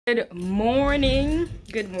Good morning.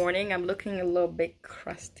 Good morning. I'm looking a little bit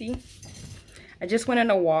crusty. I just went on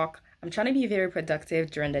a walk. I'm trying to be very productive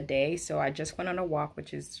during the day, so I just went on a walk,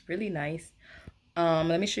 which is really nice.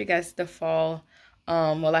 Let me show you guys the fall.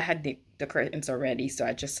 Well, I had the curtains already, so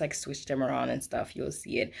I just like switched them around and stuff. You'll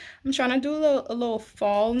see it. I'm trying to do a little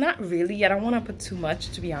fall. Not really. I don't want to put too much,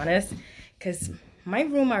 to be honest, because my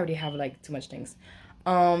room I already have like too much things.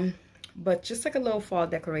 But just like a little fall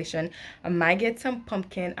decoration. I might get some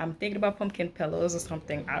pumpkin. I'm thinking about pumpkin pillows or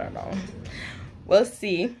something. I don't know. We'll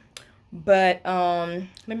see. But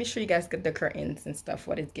let me show you guys the curtains and stuff,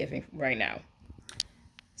 what it's giving right now.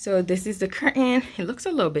 So this is the curtain. It looks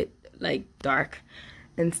a little bit like dark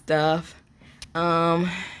and stuff. And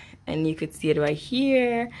you could see it right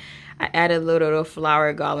here. I added little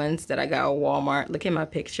flower garlands that I got at Walmart. Look at my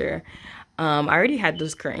picture. I already had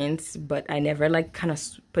those curtains, but I never like kind of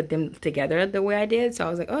put them together the way I did. So I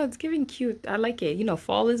was like, oh, it's giving cute. I like it. You know,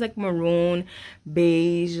 fall is like maroon,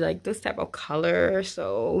 beige, like this type of color.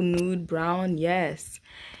 So nude brown. Yes.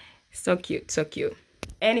 So cute. So cute.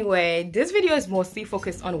 Anyway, this video is mostly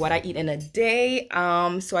focused on what I eat in a day.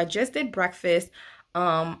 So I just did breakfast.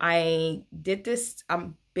 I did this.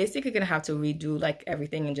 I'm basically gonna have to redo like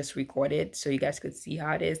everything and just record it so you guys could see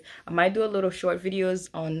how it is. I might do a little short videos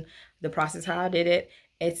on the process how I did it.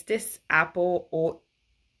 It's this apple oat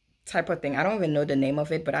type of thing. I don't even know the name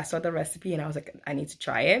of it, but I saw the recipe and I was like, I need to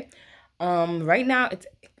try it. Right now it's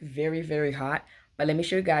very, very hot, but let me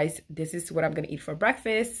show you guys. This is what I'm gonna eat for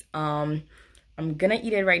breakfast. I'm gonna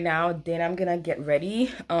eat it right now, then I'm gonna get ready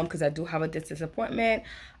because I do have a dentist appointment.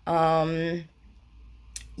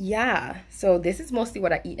 Yeah, so this is mostly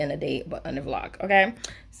what I eat in a day, but on the vlog. Okay,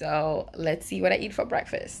 so let's see what I eat for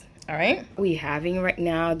breakfast. All right, we having right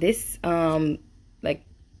now this like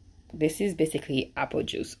this is basically apple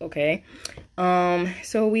juice. Okay,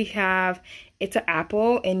 so we have, it's an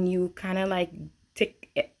apple and you kind of like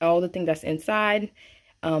take all the thing that's inside,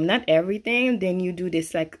 not everything, then you do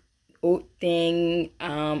this like oat thing.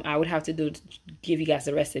 I would have to give you guys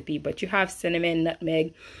the recipe, but you have cinnamon,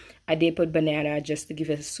 nutmeg. I did put banana just to give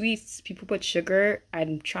it a sweet. People put sugar.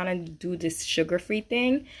 I'm trying to do this sugar-free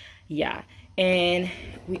thing. Yeah. And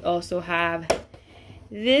we also have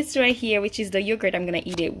this right here, which is the yogurt I'm gonna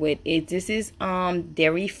eat it with. This is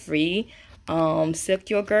dairy-free silk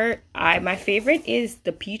yogurt. My favorite is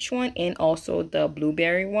the peach one and also the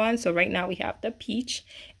blueberry one. So right now we have the peach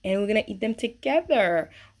and we're gonna eat them together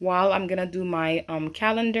while I'm gonna do my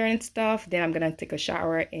calendar and stuff. Then I'm gonna take a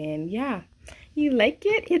shower and yeah. You like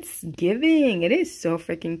it? It's giving. It is so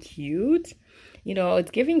freaking cute. You know, it's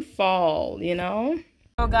giving fall, you know?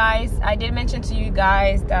 So guys, I did mention to you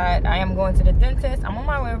guys that I am going to the dentist. I'm on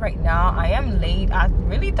my way right now. I am late. I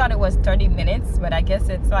really thought it was 30 minutes, but I guess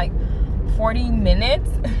it's like 40 minutes.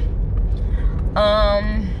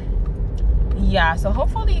 Yeah, so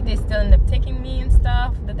hopefully they still end up taking me and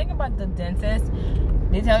stuff. The thing about the dentist,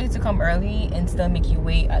 they tell you to come early and still make you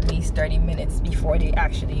wait at least 30 minutes before they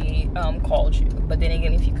actually called you. But then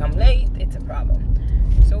again, if you come late, it's a problem.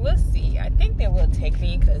 So we'll see. I think they will take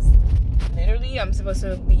me because literally I'm supposed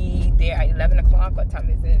to be there at 11 o'clock. What time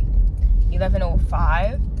is it?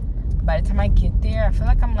 11:05. By the time I get there, I feel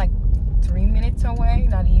like I'm like 3 minutes away,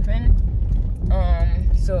 not even.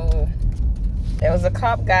 So there was a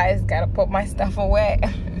cop, guys. Gotta put my stuff away.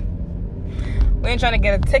 We ain't trying to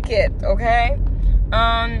get a ticket, okay?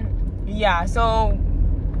 Yeah, so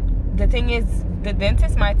the thing is, the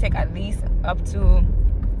dentist might take at least up to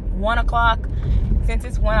 1 o'clock. Since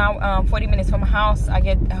it's 1 hour 40 minutes from my house, I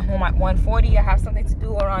get home at 1:40. I have something to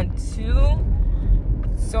do around 2,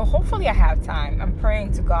 so hopefully I have time. I'm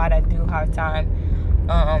praying to God I do have time.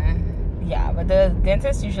 Yeah, but the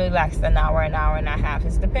dentist usually lasts an hour and a half.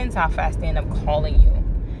 It depends how fast they end up calling you.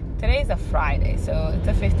 Today's a Friday, so it's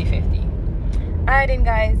a 50-50. Alright then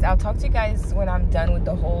guys, I'll talk to you guys when I'm done with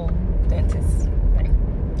the whole dentist thing.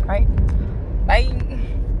 Alright, bye.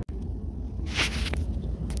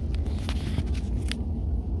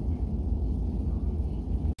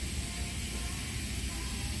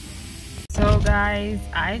 So guys,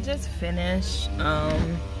 I just finished.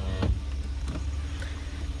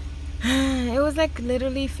 It was like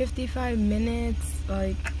literally 55 minutes.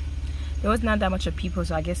 Like, there was not that much of people,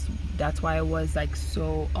 so I guess that's why it was like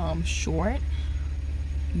so short.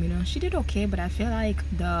 You know, she did okay, but I feel like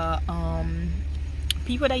the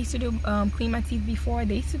people that used to do clean my teeth before,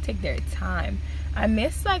 they used to take their time. I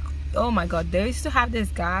miss, like, oh my god, they used to have this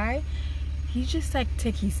guy. He just like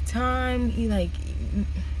take his time. He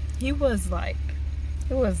was I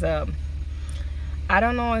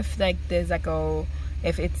don't know if like there's like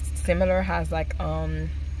if it's similar, has like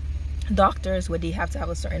doctors where they have to have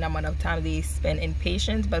a certain amount of time they spend in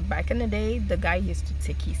patients. But back in the day, the guy used to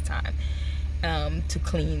take his time to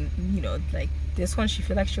clean. You know, like this one, she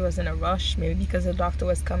feel like she was in a rush, maybe because the doctor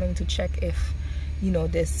was coming to check if, you know,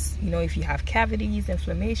 this, you know, if you have cavities,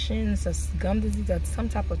 inflammations, or gum disease, or some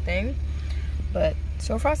type of thing. But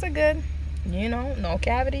so far so good, you know, no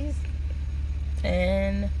cavities,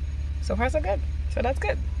 and so far so good, so that's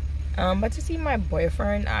good. But to see my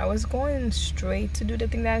boyfriend, I was going straight to do the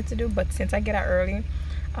thing that I had to do, but since I get out early,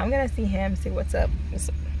 I'm gonna see him, say what's up.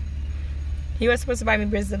 He was supposed to buy me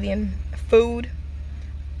Brazilian food,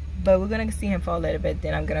 but we're gonna see him for a little bit,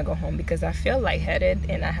 then I'm gonna go home because I feel lightheaded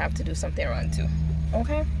and I have to do something around 2.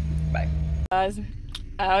 Okay, bye. Guys,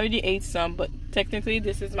 I already ate some, but technically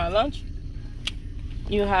this is my lunch.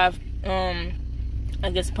 You have I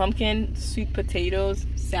guess pumpkin, sweet potatoes,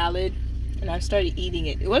 salad, and I started eating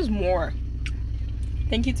it. It was more.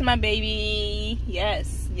 Thank you to my baby.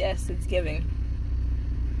 Yes, it's giving.